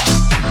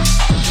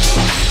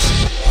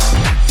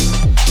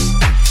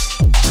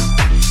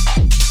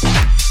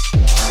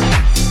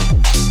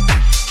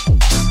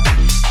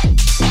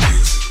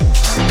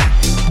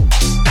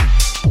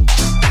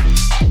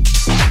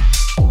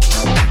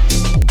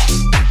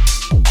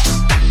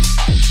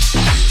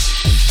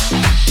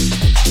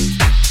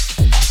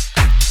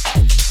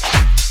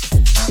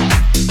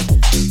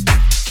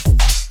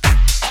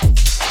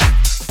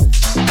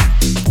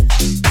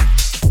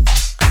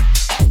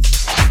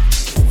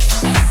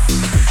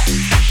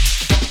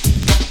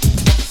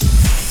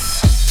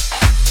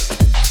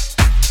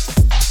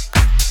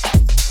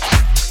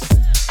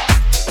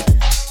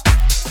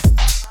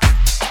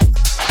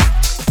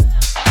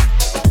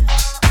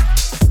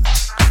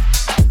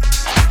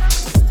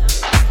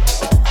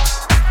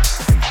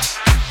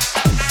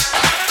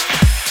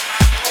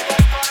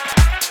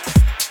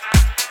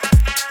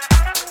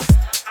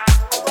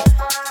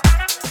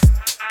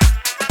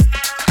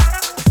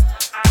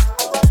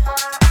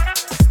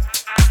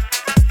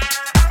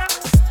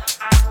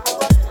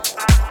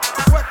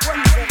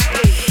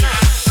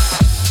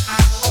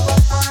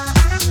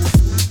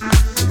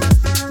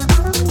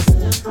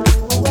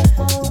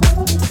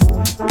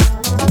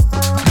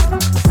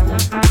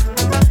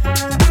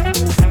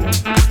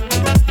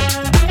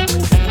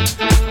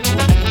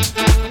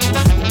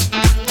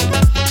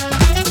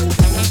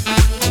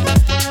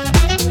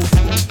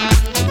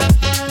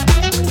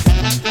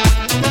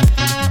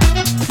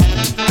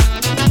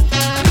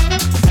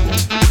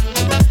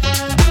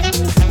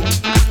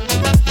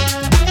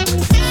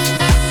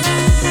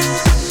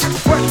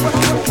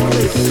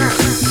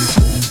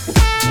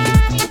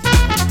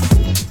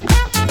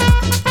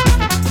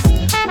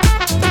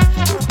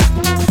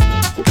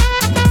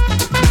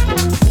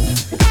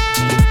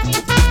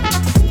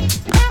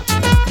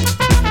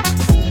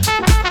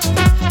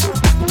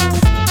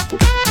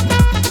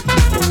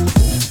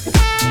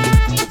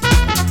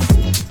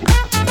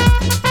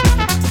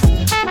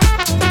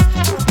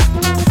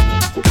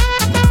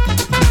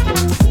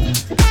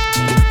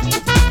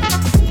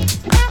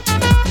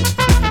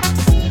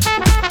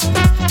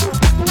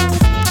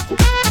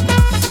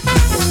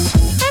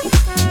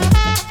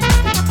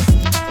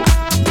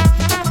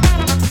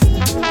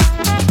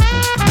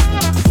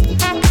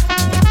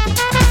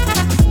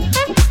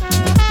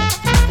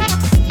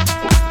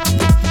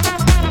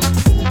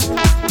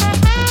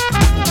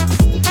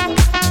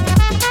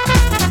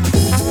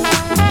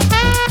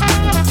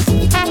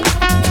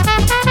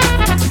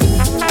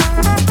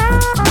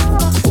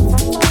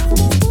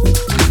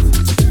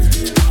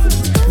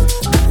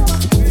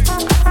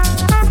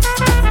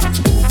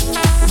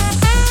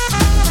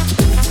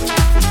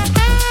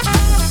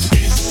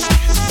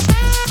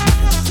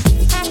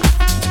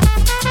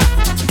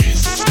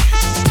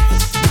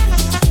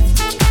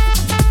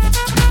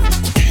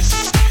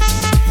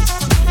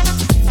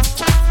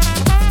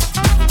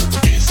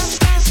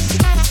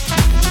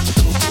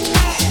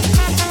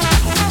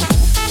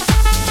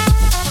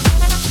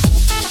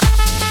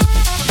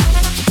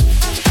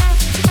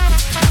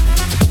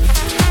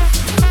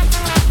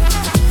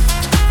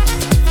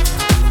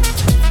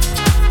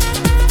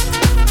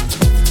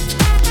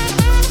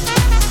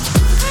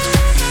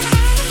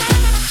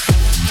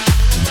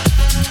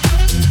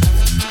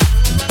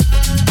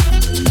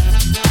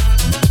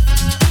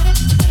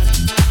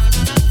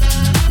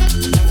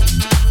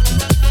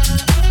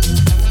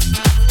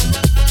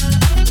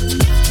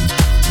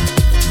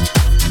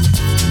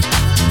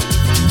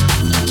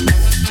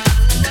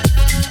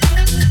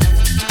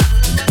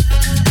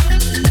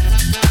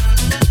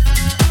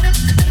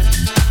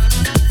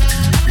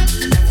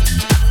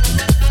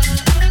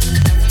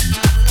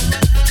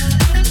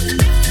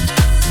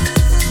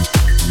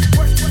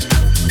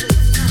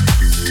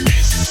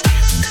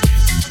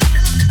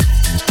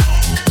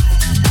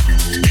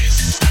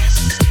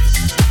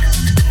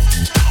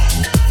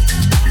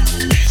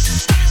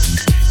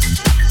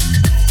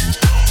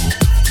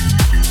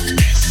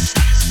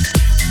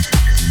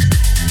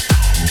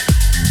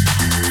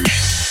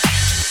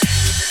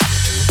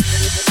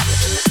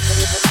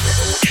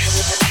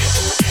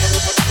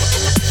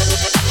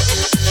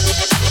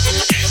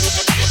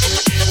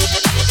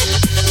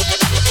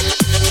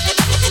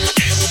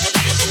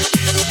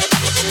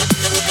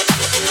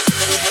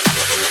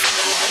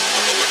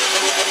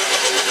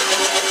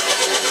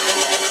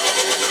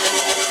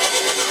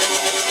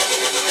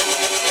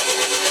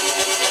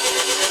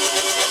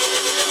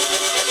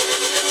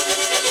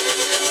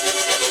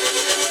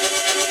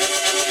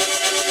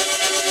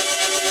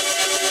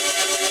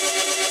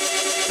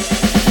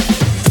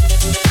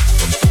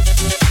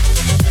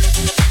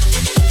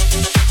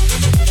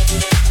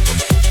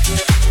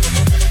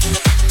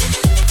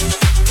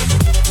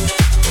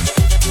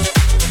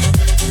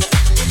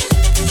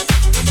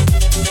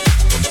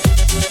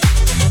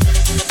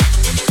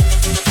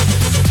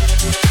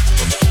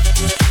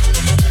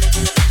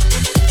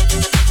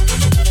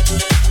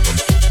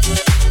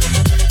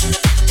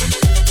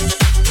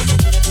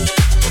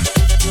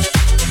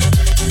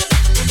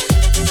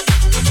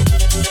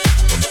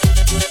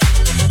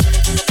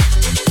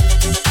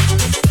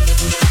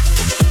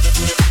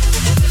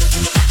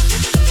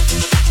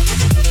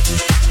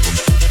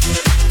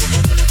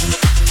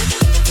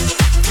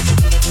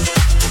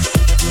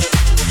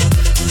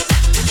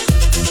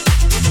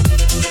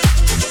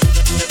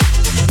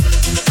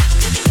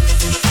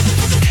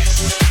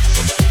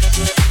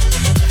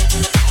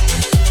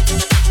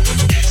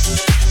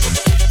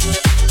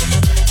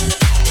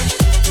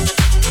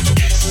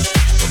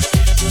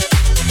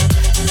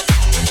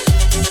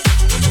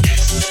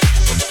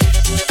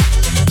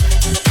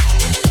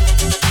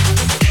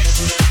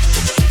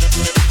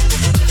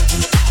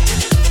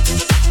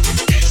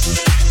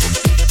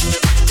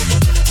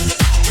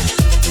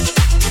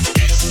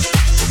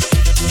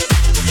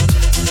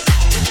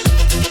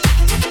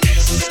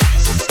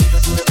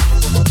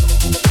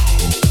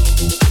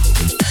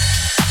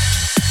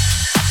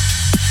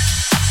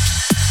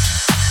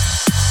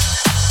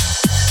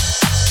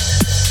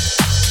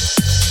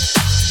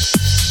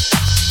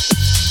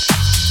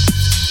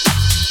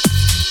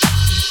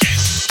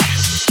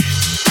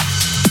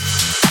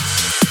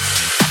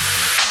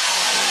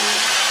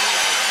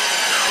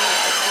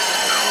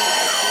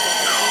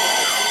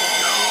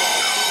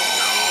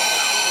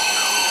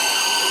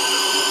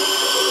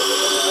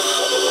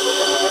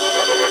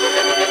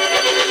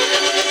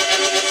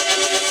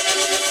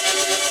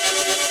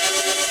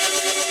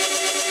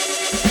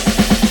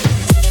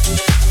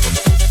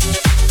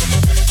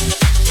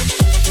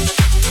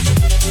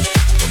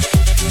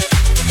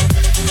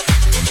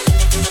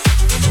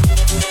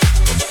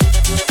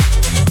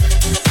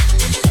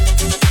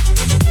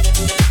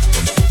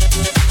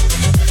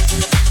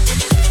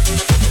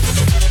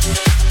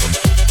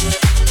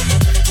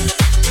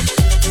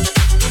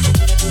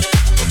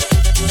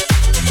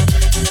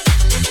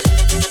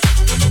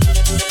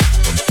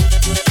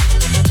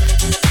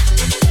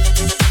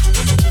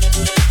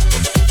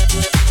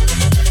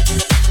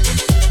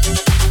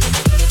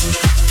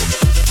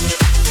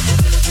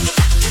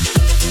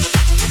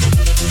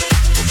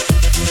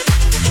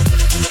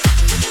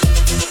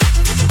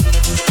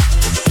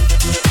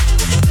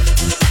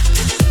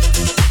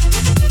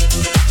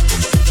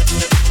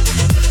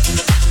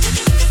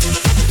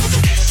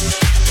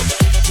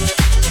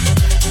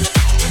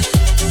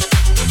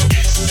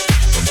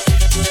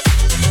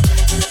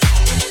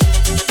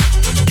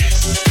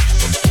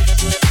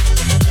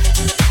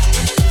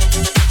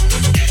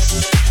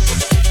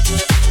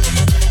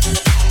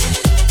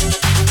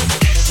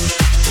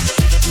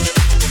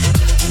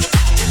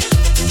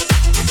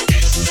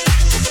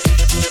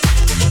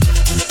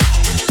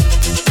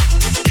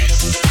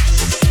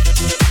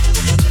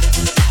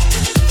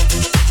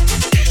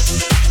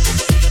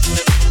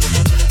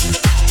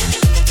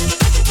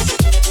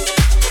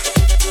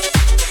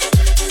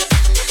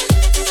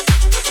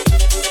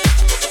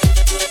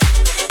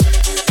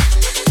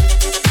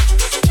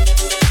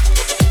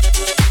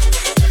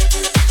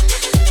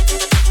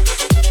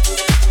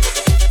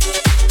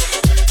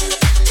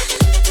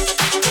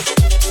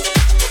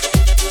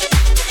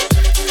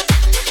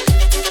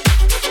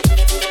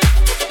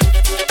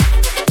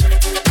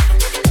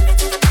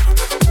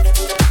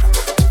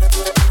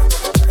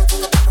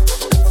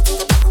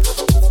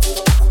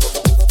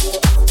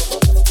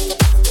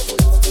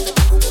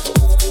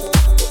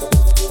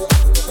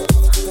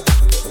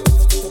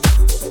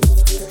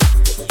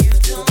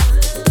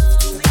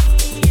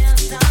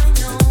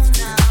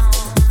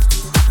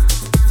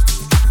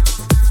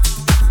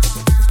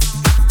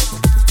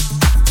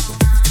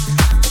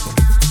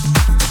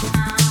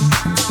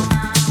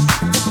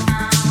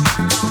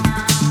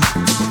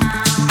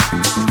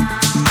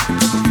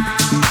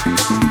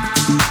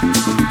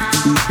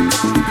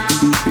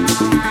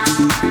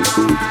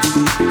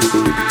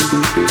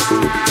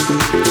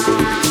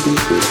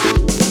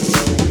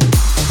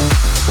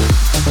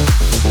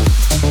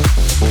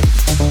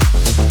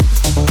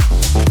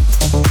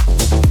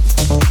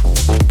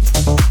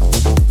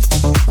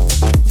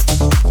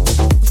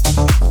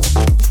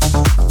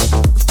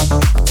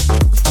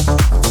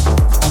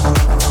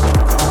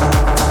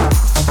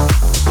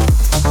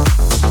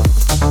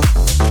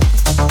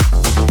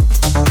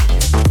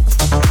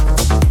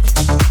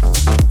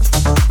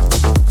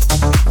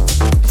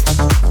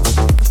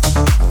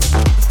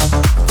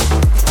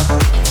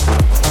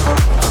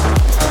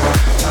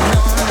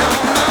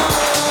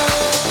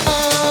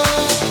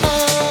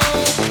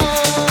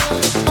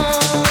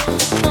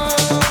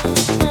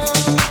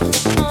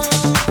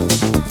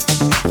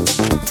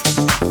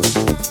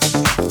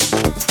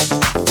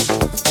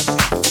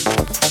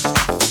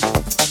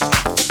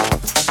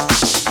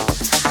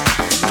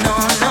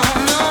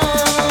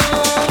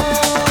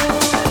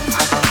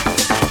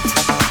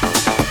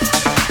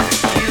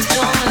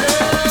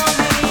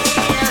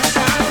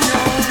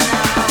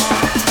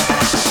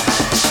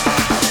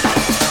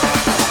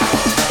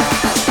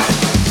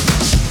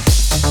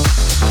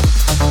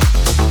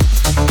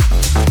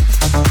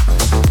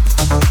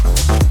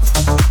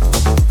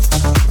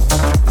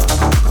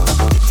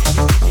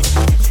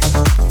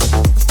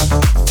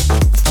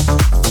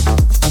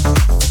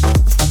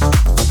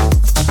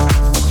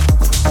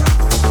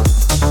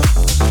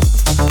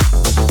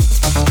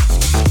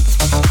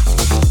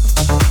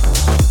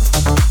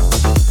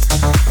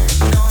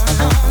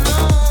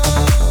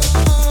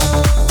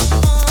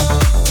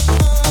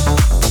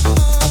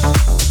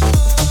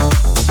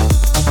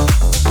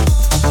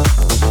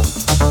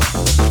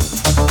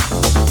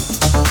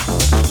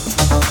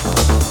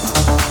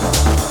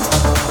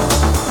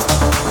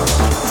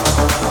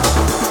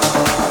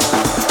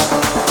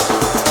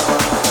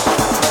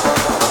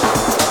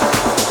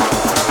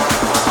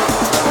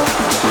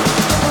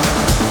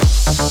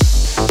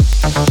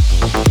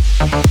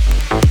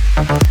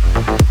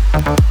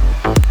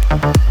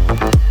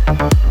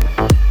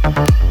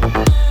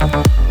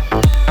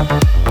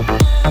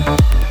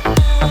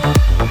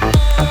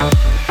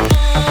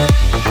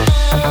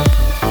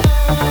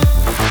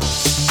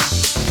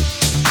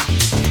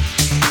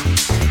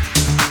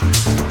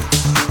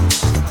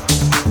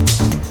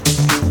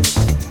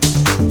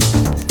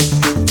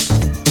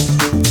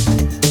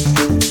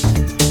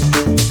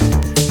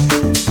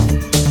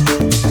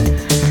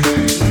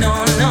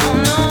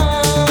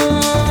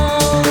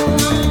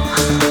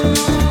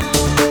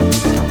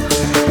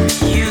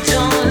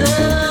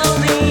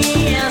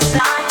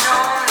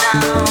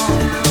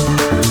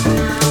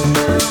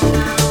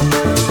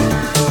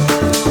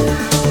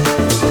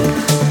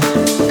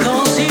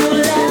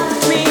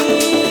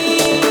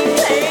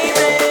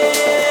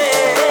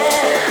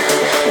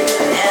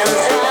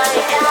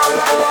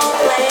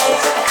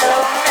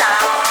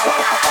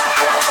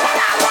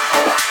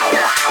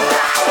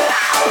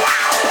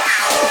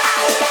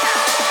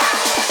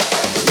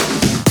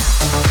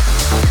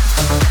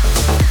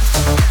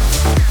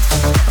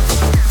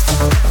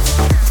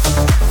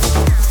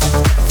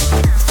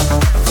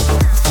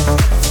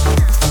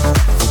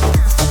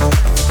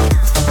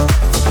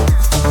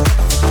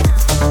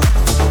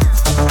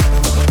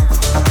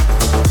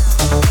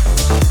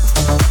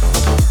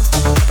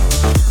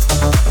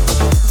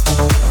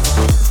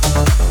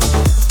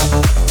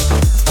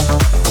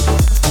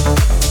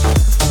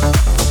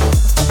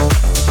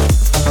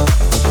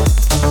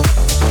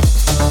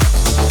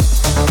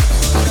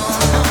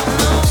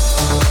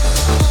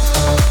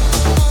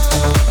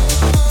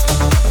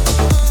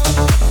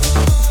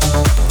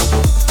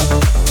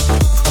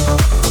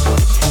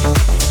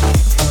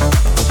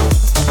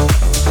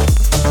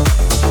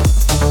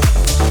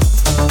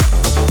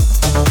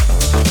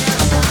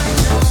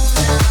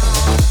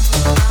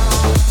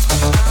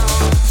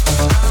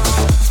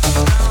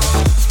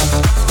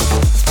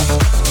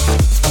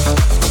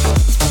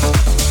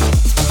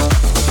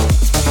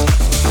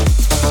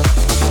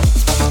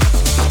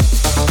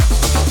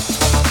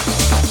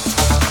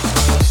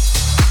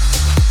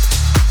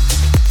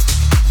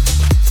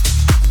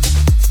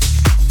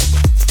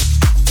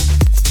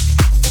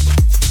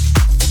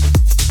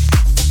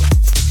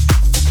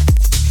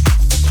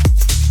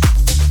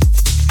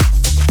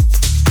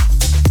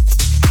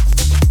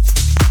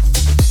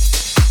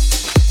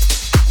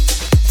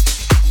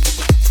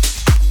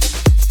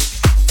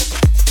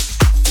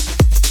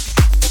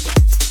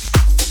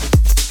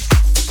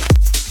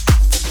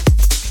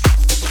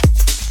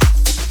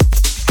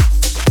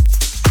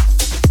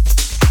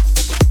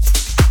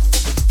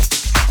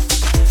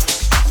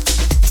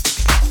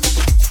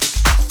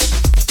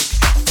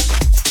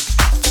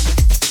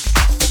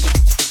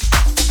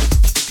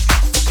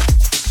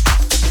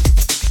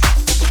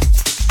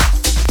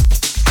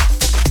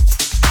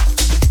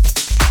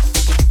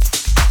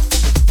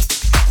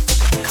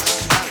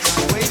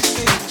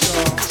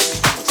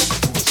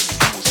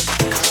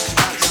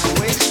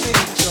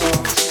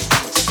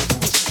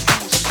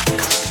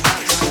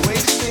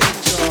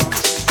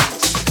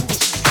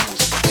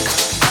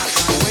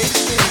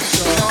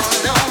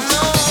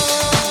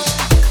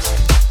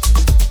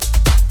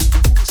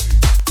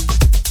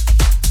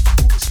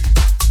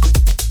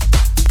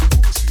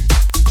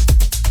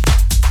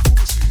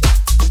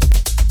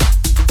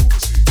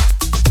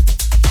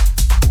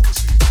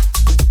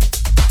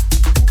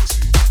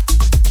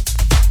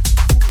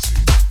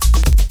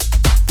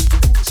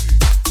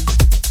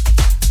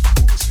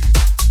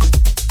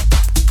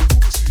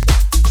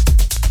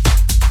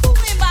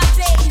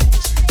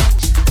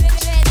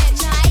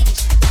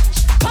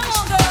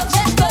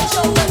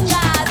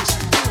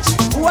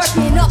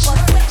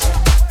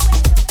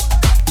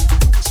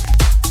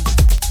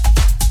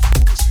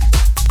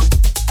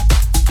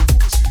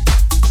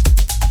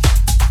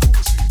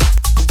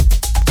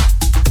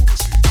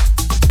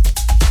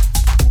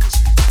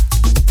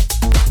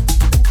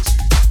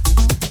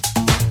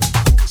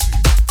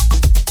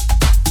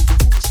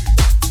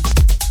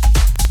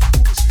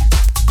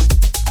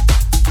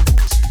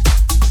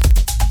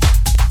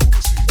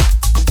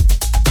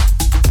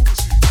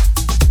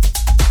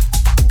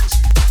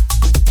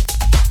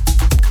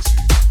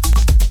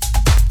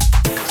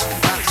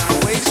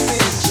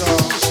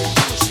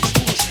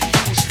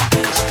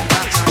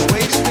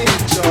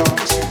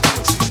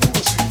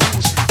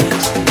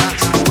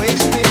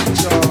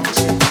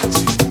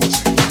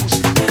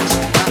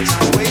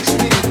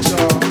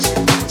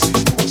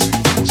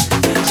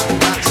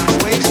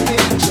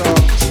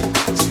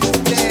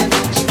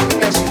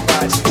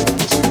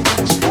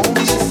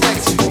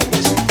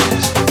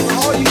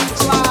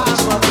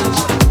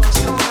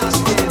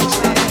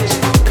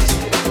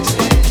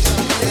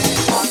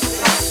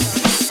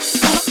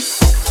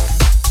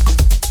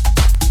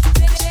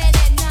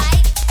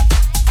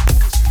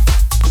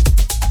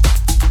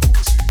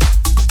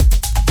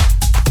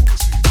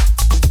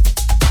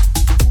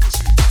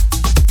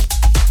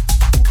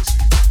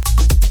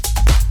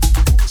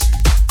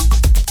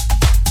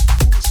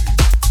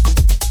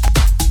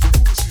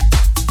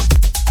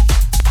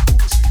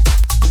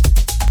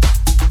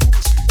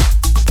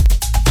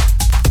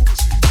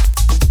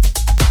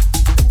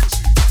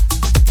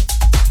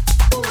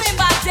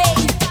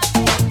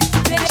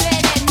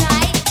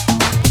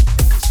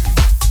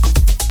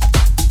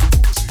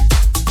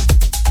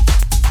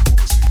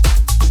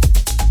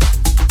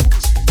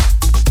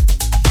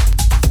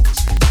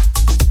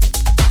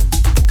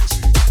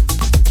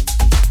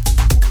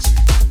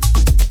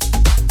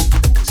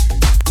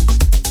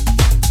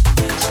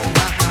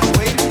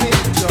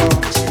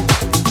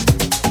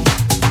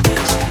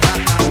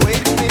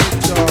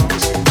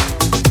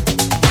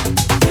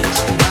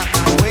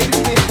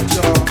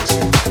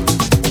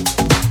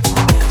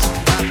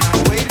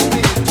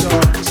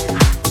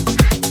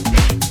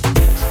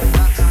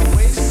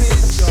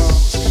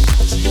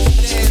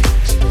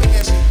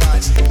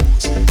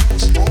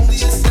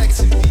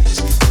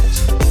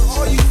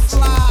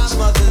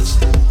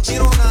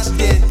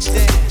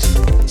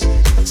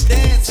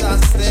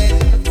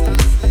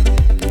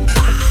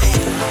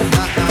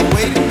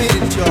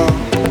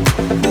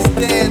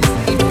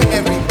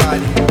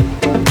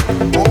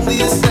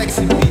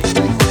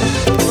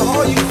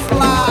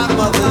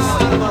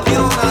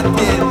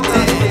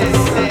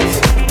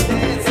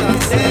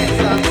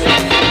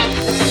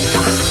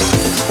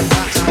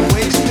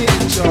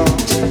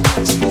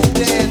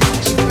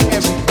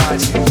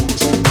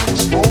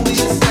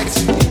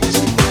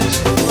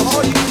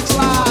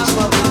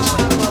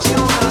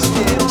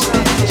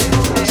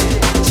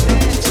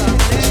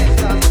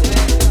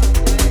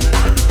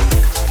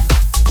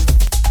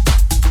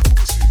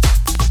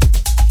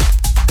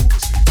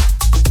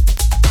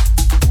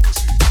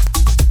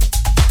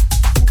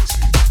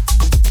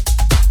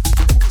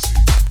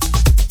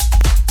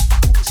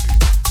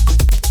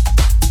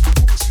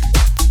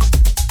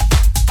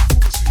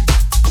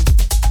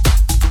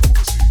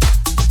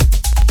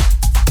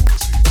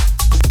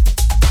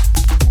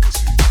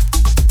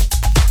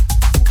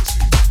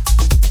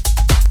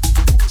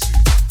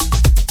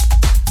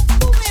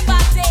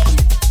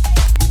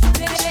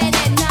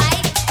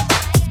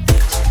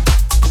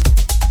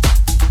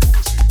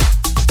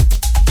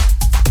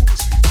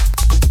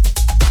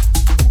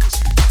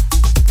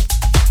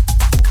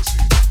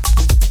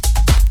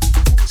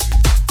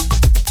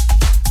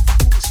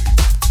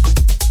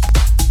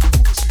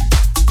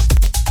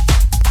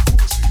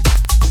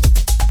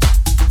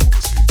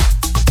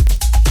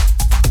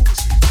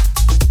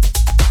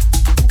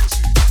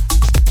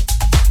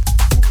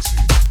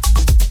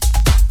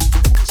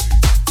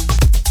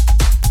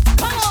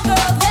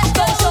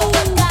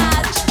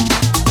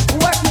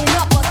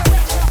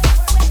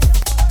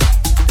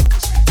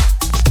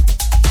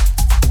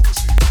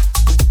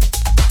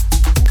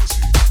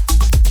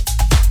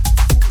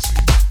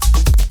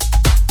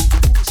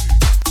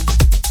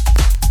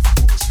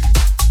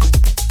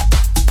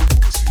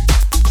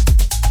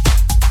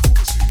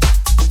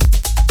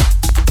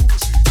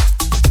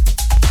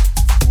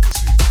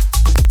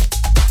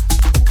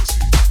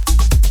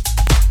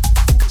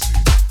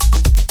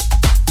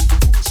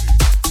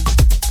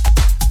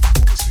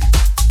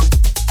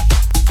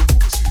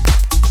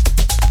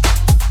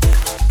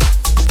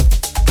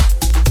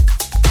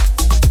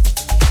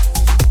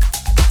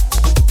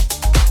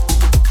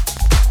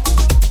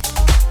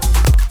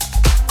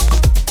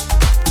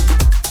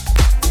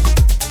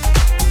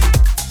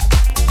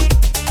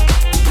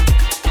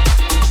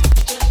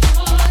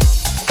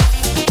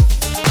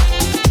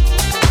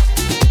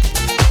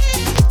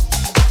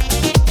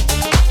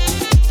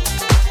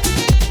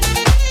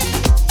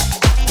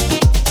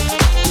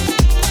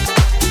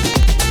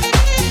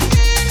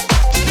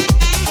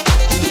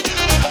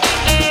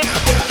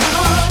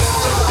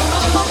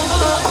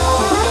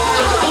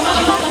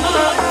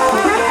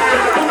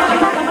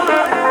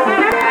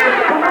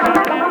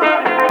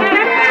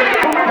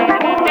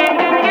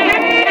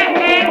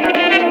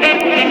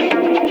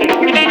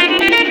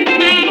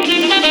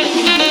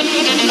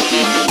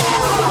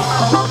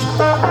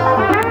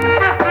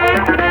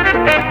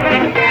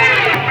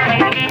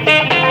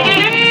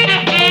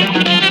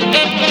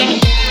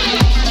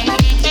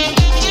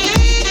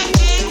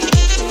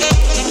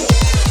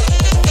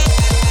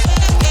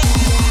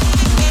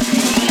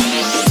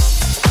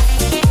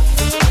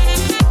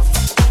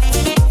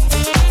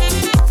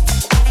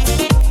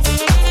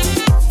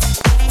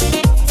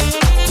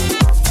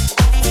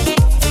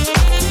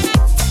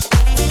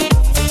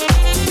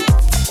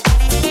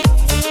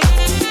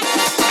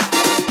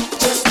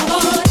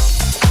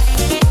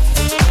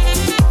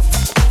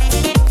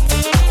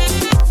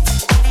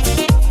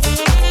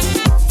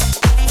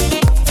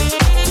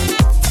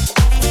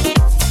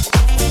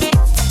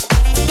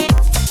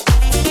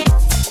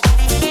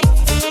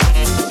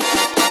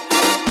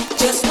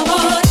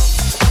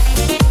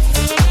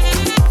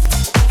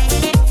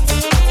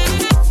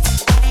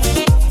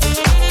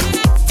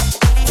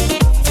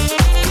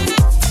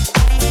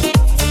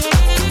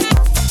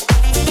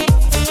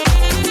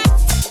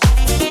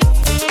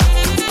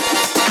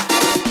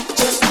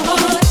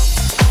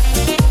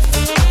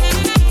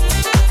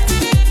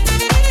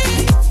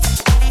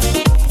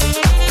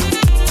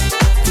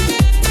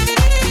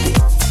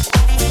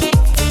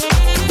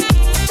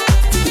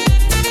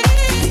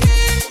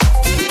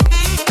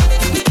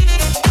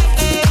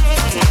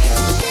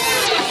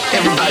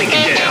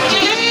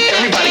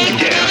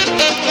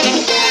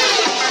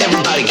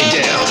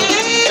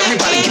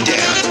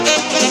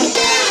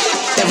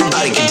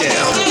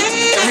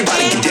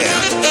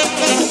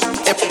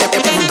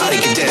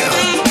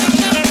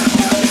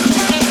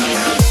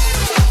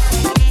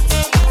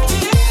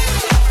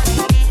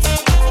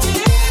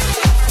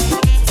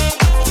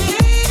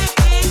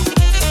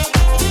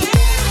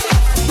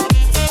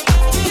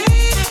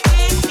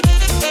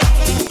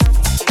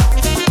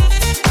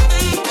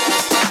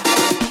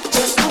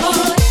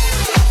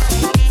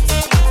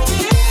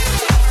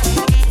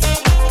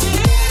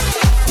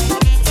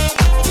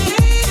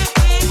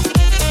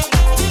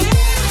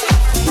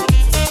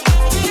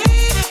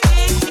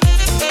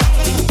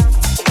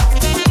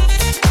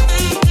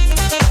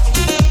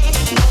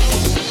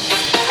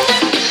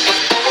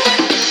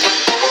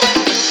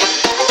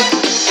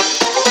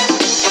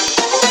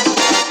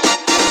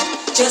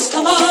 Just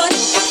come on.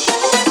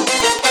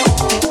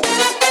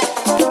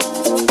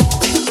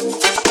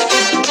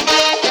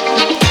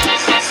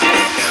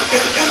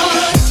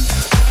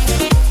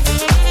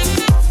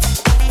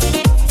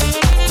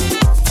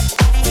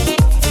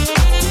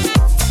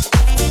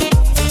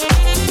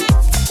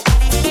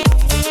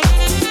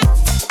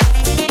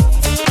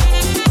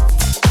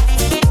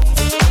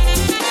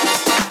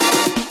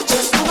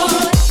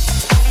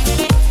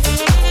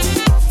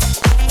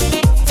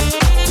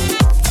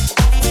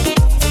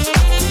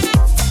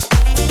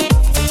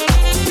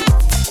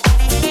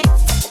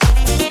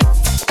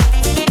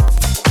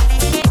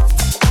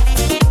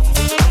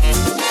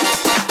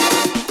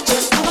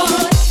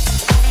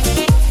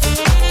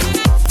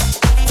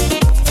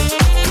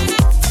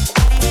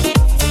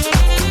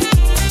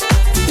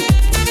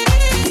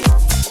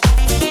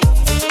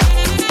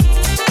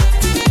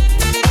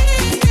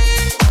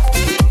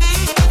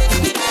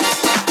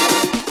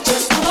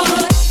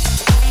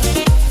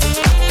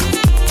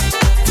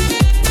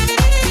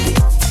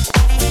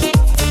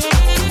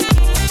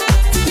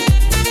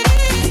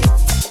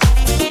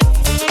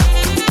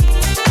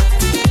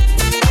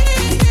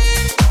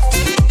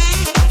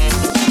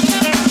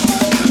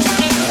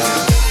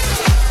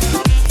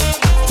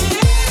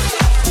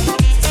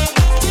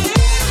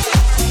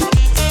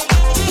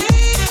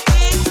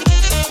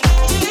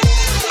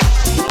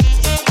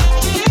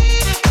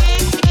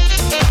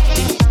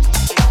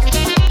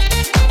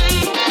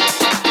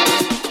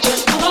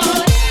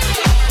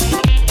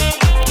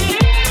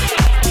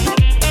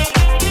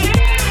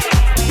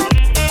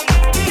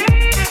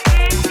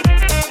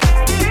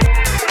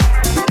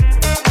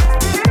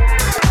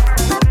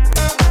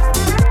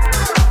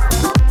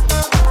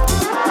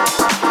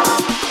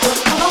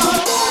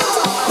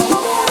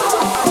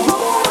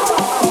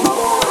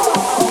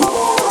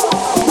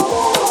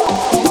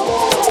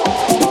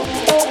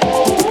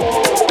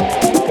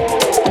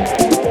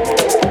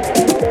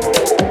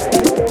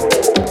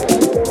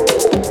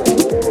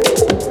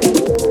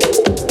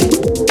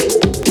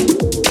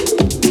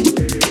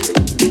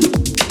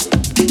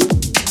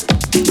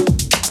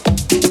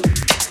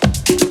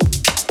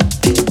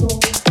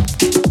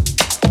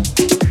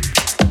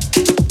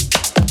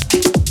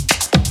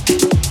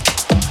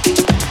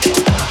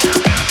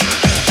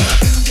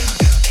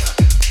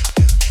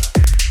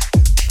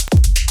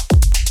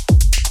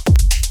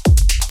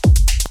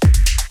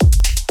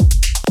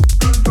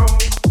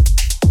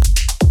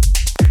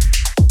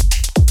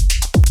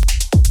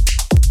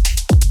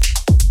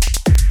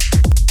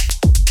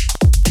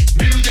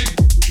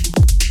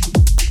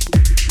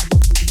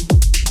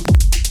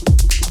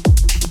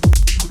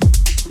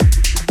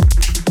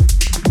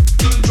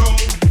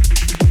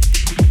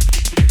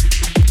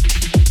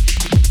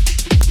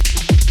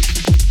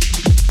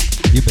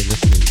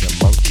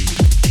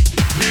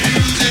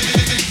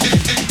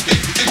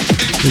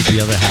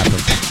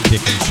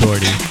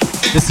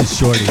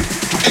 Shorty.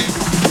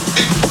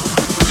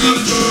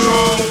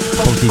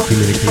 Funky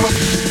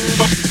Communications.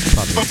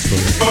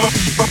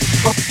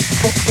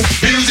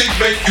 Music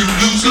make you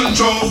lose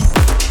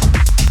control.